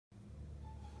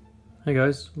Hey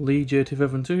guys, Lee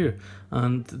J2512 here,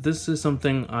 and this is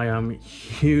something I am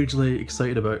hugely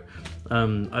excited about.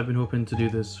 I've been hoping to do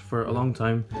this for a long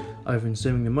time. I've been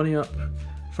saving the money up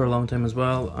for a long time as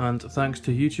well, and thanks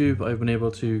to YouTube I've been able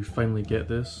to finally get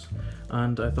this,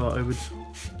 and I thought I would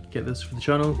get this for the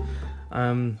channel.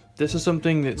 This is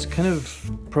something that's kind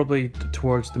of probably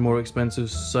towards the more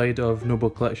expensive side of Noble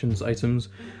Collections items,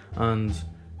 and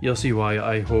you'll see why,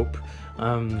 I hope,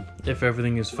 if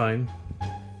everything is fine.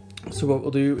 So what we'll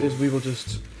do is we will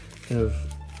just kind of,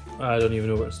 I don't even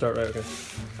know where to start, right, okay.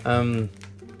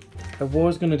 I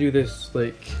was going to do this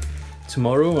like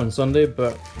tomorrow on Sunday,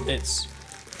 but it's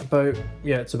about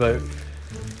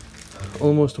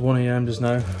almost 1 AM just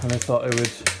now, and I thought I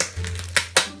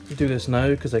would do this now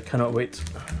because I cannot wait.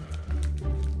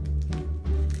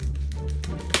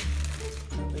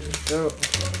 There we go.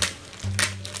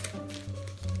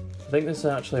 I think this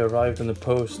actually arrived in the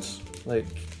post like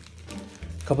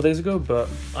a couple days ago, but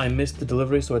I missed the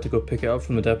delivery, so I had to go pick it up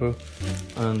from the depot,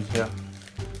 and yeah.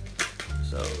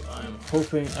 So I'm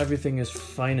hoping everything is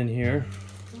fine in here.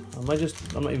 I'm not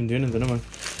even doing anything, am I?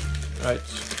 Right.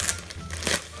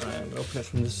 I'm gonna open it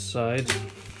from this side.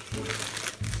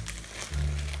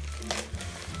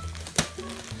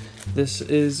 This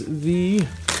is the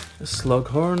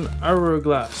Slughorn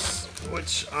Hourglass,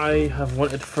 which I have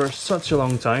wanted for such a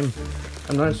long time.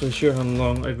 I'm not actually sure how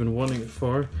long I've been wanting it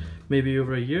for. Maybe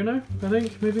over a year now, I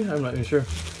think, maybe? I'm not even sure.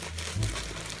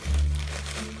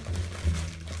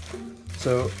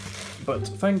 So, but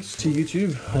thanks to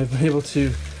YouTube, I've been able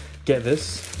to get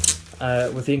this.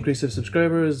 With the increase of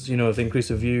subscribers, you know, with the increase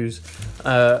of views,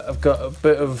 I've got a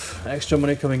bit of extra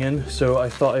money coming in, so I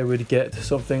thought I would get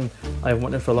something I've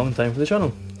wanted for a long time for the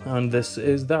channel. And this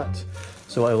is that.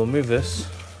 So I will move this.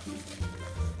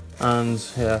 And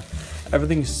yeah.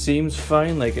 Everything seems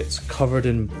fine, like it's covered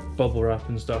in bubble wrap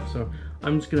and stuff, so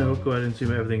I'm just gonna go ahead and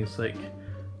assume everything is like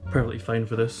perfectly fine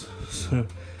for this. So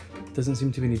doesn't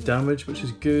seem to be any damage, which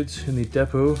is good. In the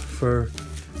depot for,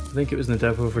 I think it was in the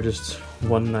depot for just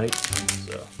one night.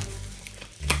 So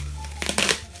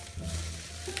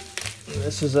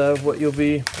this is what you'll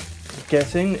be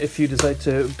getting if you decide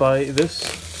to buy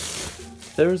this.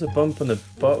 There is a bump on the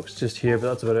box just here, but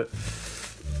that's about it.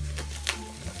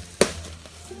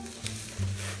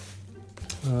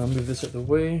 Move this out of the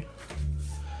way.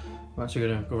 I'm actually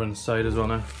going to go around the side as well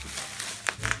now.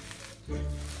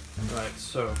 Right,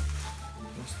 so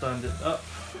we'll stand it up.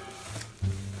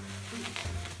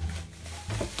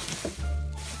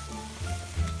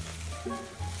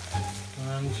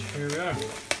 And here we are.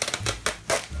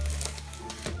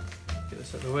 Get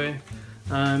this out of the way.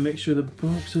 And make sure the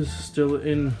box is still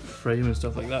in frame and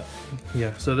stuff like that.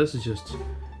 Yeah, so this is just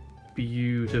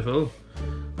beautiful.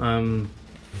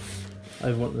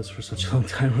 I've wanted this for such a long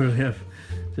time, I really have.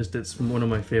 It's one of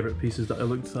my favourite pieces that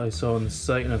I saw on the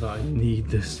site, and I thought I need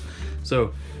this.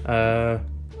 So, yeah,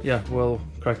 we'll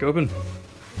crack it open.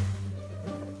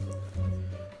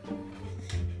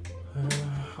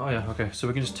 Oh yeah, okay, so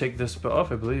we can just take this bit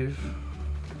off, I believe.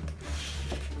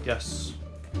 Yes.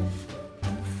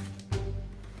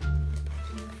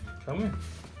 Can we?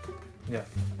 Yeah.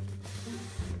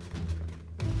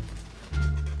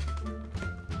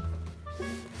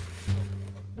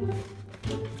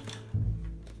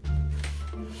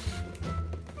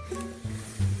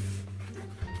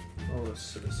 Let's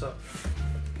set this up.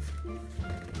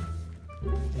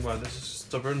 Wow, this is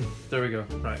stubborn. There we go.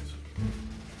 Right.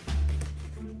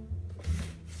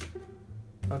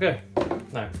 Okay.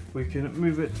 Now we can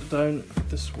move it down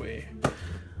this way.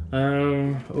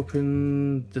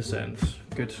 Open this end.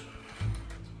 Good.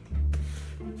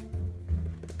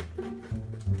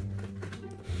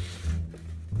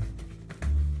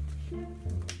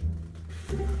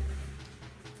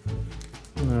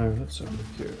 Now let's open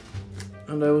it here.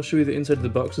 And I will show you the inside of the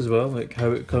box as well, like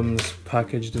how it comes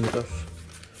packaged and stuff.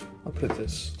 I'll put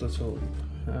this little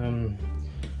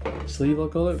sleeve, I'll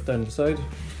call it, down the side.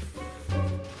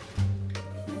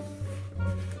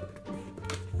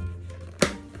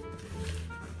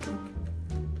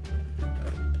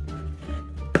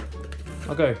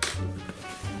 Okay.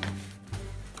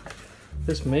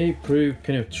 This may prove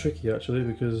kind of tricky actually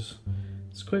because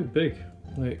it's quite big.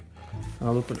 Like,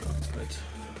 I'll open it up, right.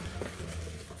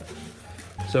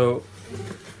 So,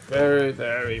 very,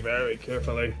 very, very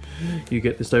carefully, you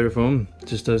get the styrofoam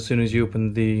just as soon as you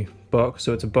open the box.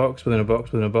 So it's a box within a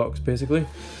box within a box, basically,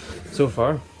 so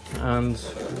far. And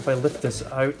if I lift this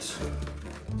out,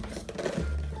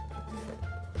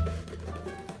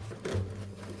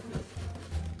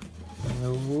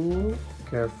 oh,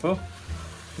 careful,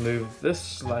 move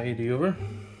this slidey over,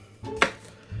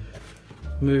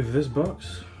 move this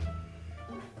box,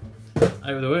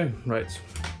 out of the way. Right,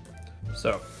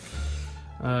 so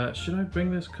should I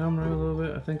bring this camera a little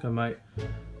bit? I think I might.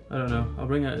 I don't know, I'll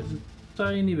bring it a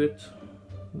tiny bit.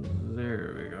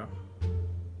 There we go.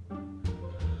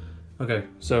 Okay,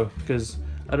 so because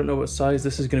I don't know what size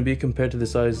this is going to be compared to the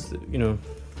size, you know,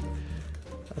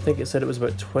 I think it said it was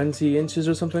about 20 inches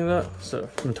or something like that. So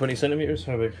from 20 centimeters,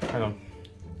 how big? Hang on.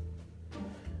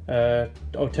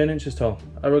 Oh, 10 inches tall.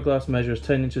 Hourglass measures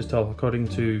 10 inches tall according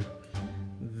to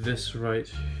this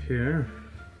right here.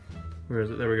 Where is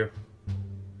it? There we go.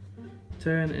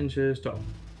 10 inches tall.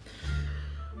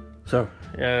 So,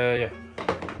 yeah.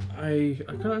 I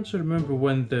can't actually remember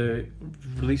when the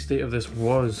release date of this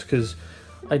was, because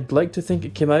I'd like to think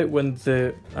it came out when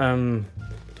the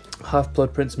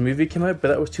Half-Blood Prince movie came out, but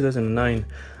that was 2009,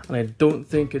 and I don't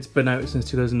think it's been out since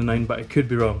 2009, but I could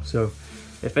be wrong. So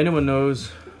if anyone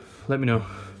knows, let me know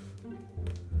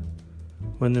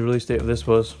when the release date of this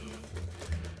was,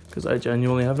 because I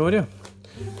genuinely have no idea.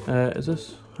 Is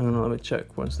this? I don't know, let me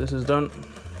check once this is done.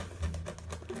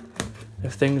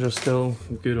 If things are still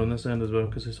good on this end as well,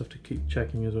 because I just have to keep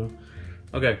checking as well.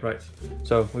 Okay, right,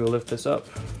 so we will lift this up.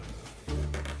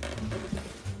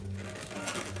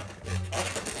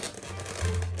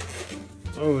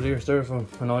 Oh dear, styrofoam,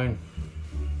 annoying.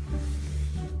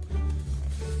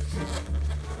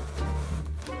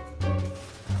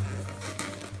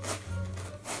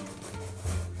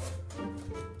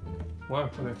 Wow,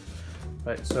 okay.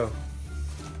 Right, so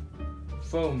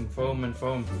foam, foam, and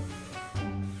foam.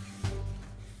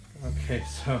 Okay,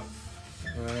 so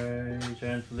very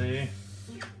gently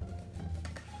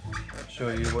show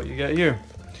you what you get here.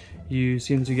 You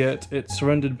seem to get it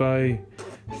surrounded by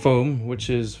foam, which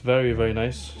is very, very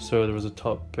nice. So there was a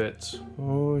top bit.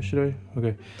 Oh, should I?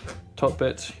 Okay, top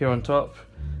bit here on top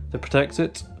that protects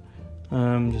it,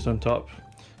 just on top.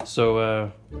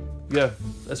 So yeah,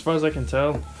 as far as I can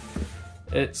tell,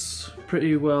 it's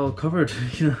pretty well covered.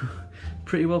 You know,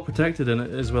 pretty well protected in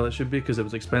it as well. It should be, because it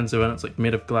was expensive and it's like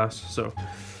made of glass. So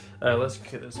let's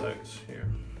get this out here.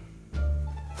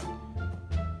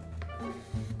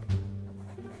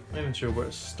 I'm not even sure where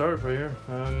to start right here.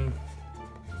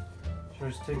 Should I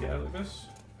just take it out like this?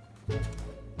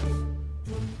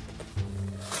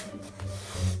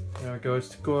 There we go. It's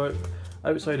to go out,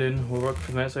 outside in. We'll work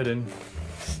from the outside in.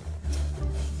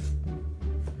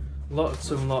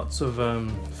 Lots and lots of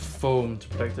foam to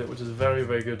protect it, which is very,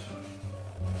 very good.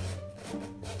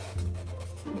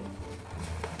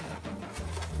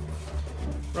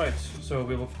 Right, so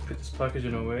we will put this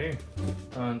packaging away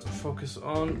and focus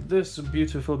on this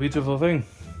beautiful, beautiful thing.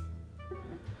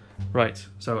 Right,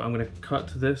 so I'm going to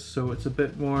cut this so it's a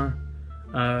bit more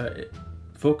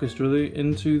focused really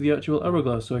into the actual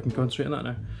hourglass, so I can concentrate on that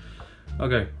now.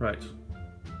 Okay, right.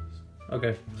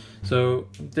 Okay, so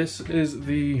this is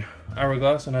the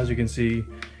hourglass, and as you can see,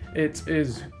 it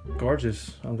is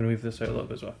gorgeous. I'm going to move this out a little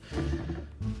bit as well.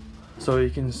 So you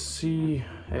can see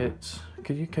it.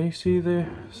 Can you see the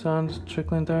sand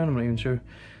trickling down? I'm not even sure.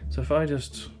 So if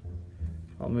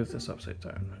I'll move this upside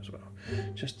down as well,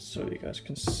 just so you guys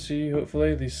can see,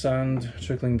 hopefully, the sand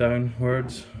trickling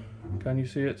downwards. Can you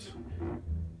see it?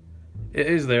 It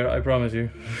is there, I promise you.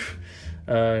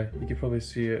 You can probably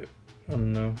see it. Oh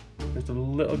no, there's a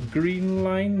little green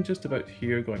line just about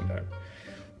here going down.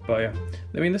 But yeah,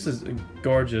 I mean, this is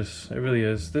gorgeous, it really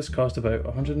is. This cost about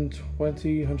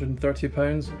 120, 130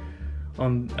 pounds.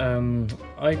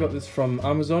 I got this from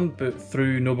Amazon, but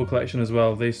through Noble Collection as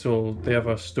well. They have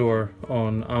a store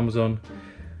on Amazon.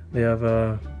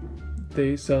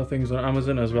 They sell things on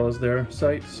Amazon as well as their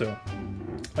site. So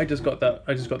I just got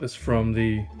this from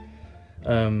the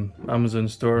Amazon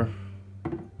store,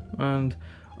 and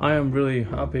I am really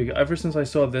happy. Ever since I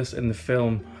saw this in the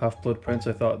film Half-Blood Prince,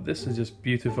 I thought, this is just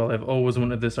beautiful. I've always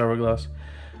wanted this hourglass,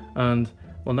 and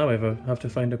well, now I have to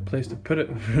find a place to put it.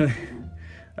 Really.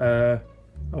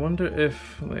 I wonder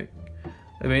if, like,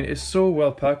 I mean, it's so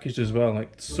well packaged as well,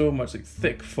 like so much like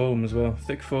thick foam as well,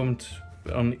 thick foam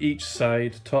on each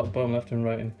side, top, bottom, left and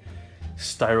right, and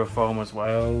styrofoam as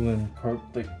well, and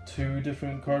like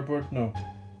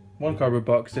one cardboard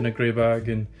box in a grey bag,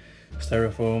 and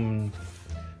styrofoam,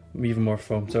 and even more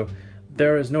foam. So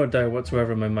there is no doubt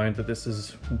whatsoever in my mind that this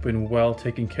has been well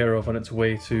taken care of on its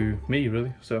way to me,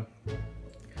 really. So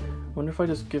I wonder if I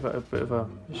just give it a bit of a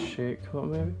shake,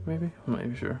 maybe? I'm not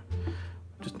even sure.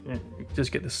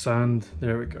 Just get the sand,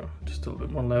 there we go, just a little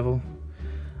bit more level.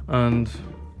 And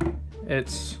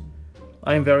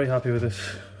I'm very happy with this.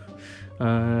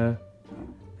 The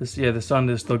sand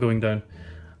is still going down.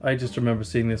 I just remember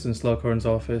seeing this in Slughorn's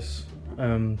office,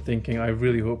 thinking, I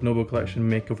really hope Noble Collection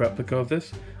make a replica of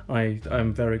this.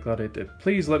 I'm very glad I did.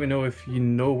 Please let me know if you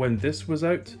know when this was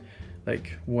out.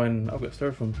 like when I've got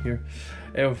styrofoam here,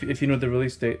 if you know the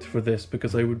release date for this,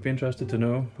 because I would be interested to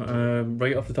know.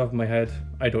 Right off the top of my head,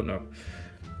 I don't know,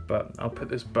 but I'll put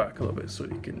this back a little bit so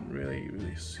you can really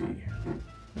see,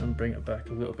 and bring it back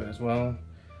a little bit as well.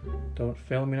 Don't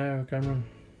fail me now, camera.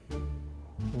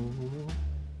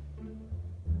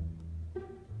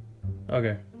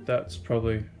 Okay, that's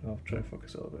probably, I'll try and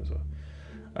focus a little bit as well.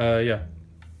 Yeah,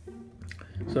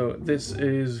 so this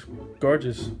is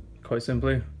gorgeous. Quite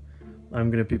simply, I'm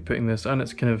going to be putting this, and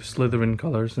it's kind of Slytherin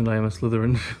colours, and I am a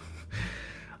Slytherin.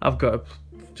 I've got to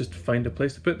just find a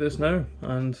place to put this now,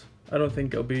 and I don't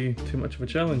think it'll be too much of a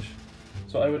challenge.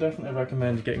 So I would definitely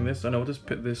recommend getting this, and I'll just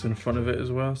put this in front of it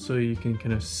as well, so you can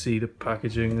kind of see the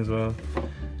packaging as well.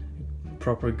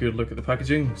 Proper good look at the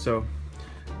packaging. So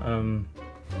if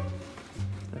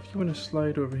you want to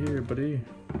slide over here, buddy,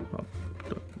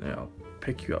 I'll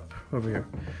pick you up over here,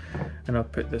 and I'll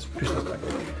put this, push this back,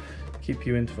 keep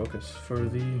you into focus for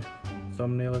the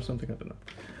thumbnail or something, I don't know.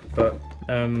 But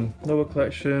Nobel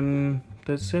collection,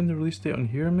 did it say the release date on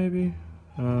here maybe?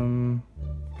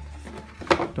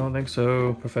 Don't think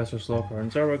so. Professor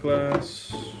Slughorn's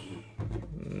Hourglass,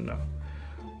 no.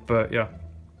 But yeah,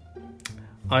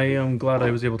 I am glad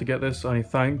I was able to get this. I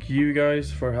thank you guys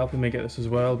for helping me get this as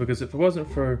well, because if it wasn't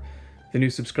for the new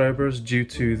subscribers due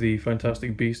to the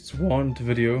Fantastic Beasts wand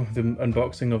video, the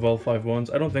unboxing of all 5 wands,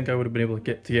 I don't think I would have been able to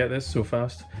get this so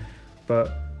fast. But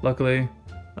luckily,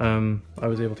 I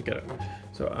was able to get it.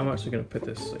 So I'm actually going to put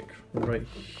this like right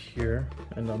here,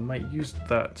 and I might use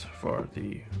that for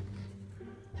the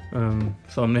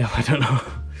thumbnail. I don't know.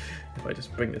 If I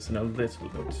just bring this in a little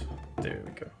bit. There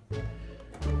we go.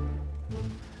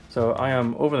 So I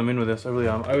am over the moon with this, I really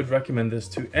am. I would recommend this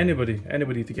to anybody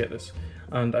to get this.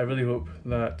 And I really hope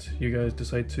that you guys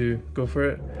decide to go for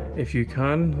it if you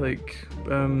can. Like,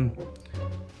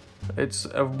 it's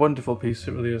a wonderful piece,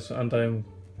 it really is, and I'm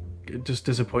just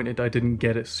disappointed I didn't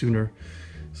get it sooner.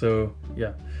 So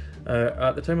yeah,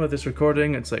 at the time of this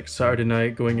recording, it's like Saturday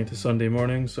night going into Sunday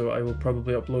morning, so I will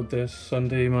probably upload this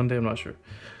Sunday, Monday, I'm not sure.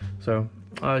 So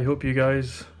I hope you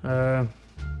guys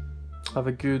have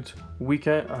a good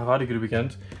weekend. I've had a good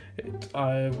weekend.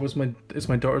 It's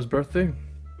my daughter's birthday,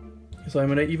 so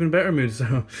I'm in an even better mood.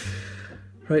 So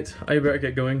right, I better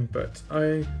get going, but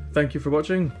I thank you for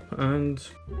watching. And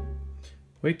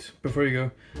wait, before you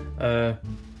go,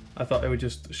 I thought I would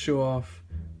just show off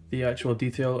the actual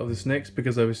detail of the snakes,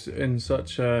 because I was in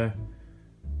such a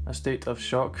state of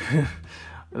shock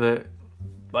that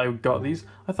I got these.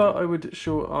 I thought I would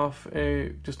show off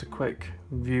just a quick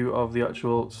view of the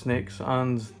actual snakes,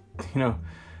 and you know,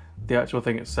 the actual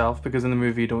thing itself, because in the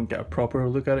movie you don't get a proper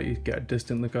look at it, you get a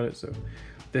distant look at it. So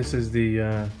this is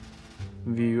the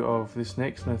view of the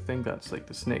snakes, and I think that's like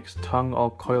the snake's tongue all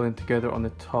coiling together on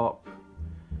the top.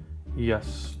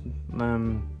 Yes,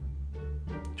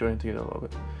 joining together a little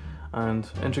bit, and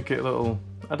intricate little,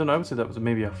 I don't know, I would say that was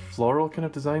maybe a floral kind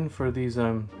of design for these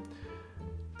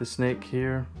the snake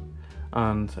here,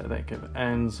 and I think it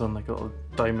ends on like a little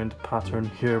diamond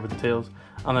pattern here with the tails,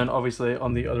 and then obviously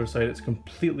on the other side it's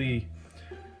completely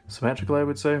symmetrical, I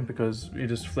would say, because you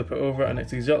just flip it over and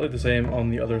it's exactly the same on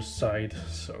the other side.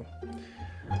 So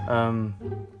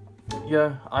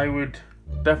yeah, I would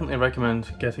definitely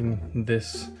recommend getting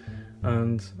this.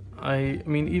 And I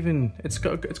mean, even it's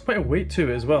quite a weight to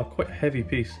it as well, quite a heavy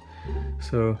piece,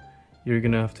 so you're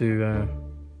gonna have to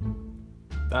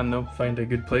I don't know, find a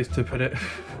good place to put it.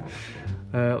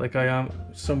 Like I am,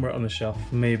 somewhere on the shelf,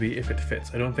 maybe, if it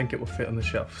fits. I don't think it will fit on the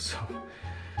shelf, so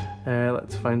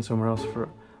let's find somewhere else for it.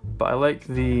 But I like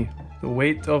the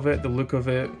weight of it, the look of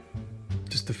it,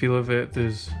 just the feel of it.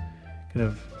 There's kind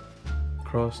of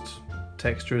crossed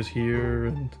textures here,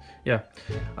 and yeah,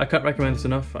 I can't recommend this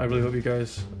enough. I really hope you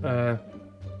guys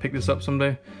pick this up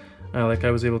someday, like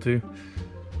I was able to.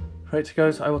 Right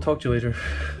guys, I will talk to you later.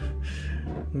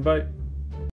 Bye.